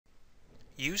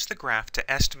use the graph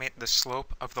to estimate the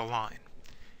slope of the line.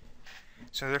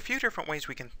 So there are a few different ways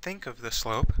we can think of the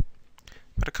slope,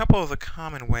 but a couple of the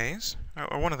common ways,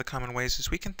 or one of the common ways,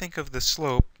 is we can think of the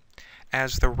slope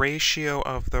as the ratio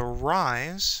of the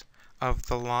rise of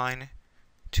the line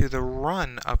to the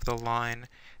run of the line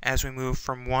as we move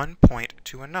from one point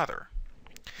to another.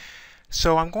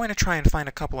 So I'm going to try and find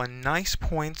a couple of nice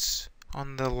points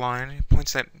on the line,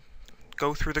 points that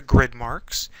go through the grid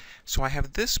marks. So I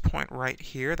have this point right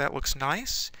here, that looks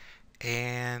nice,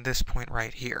 and this point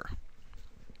right here.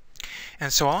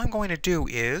 And so all I'm going to do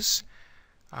is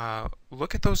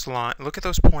look at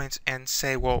those points and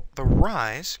say, well, the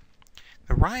rise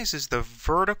is the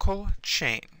vertical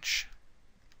change.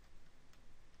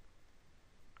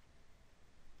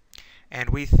 And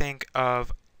we think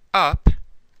of up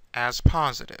as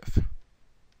positive.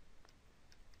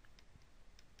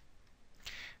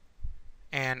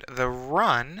 And the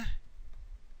run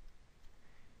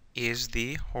is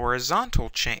the horizontal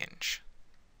change.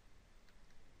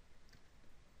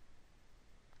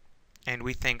 And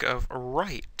we think of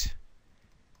right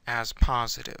as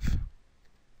positive.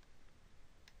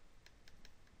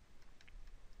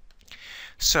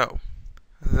 So,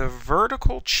 the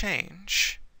vertical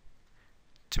change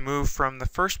to move from the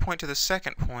first point to the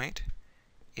second point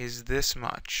is this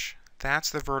much. That's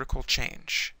the vertical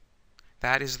change.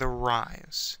 That is the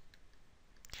rise.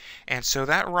 And so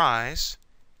that rise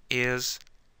is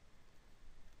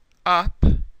up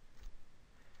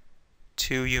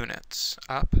 2 units.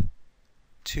 Up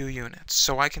 2 units.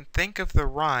 So I can think of the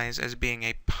rise as being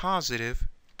a positive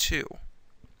 2.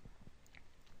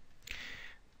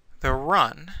 The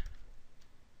run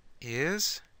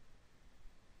is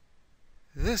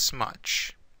this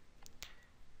much.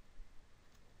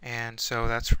 And so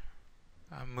that's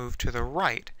moved to the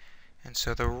right. And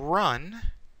so the run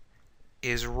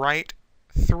is right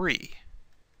 3.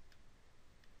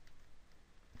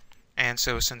 And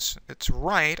so since it's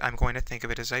right, I'm going to think of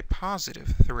it as a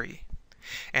positive 3.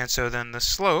 And so then the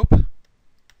slope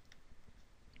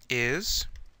is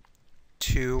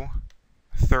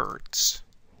 2/3.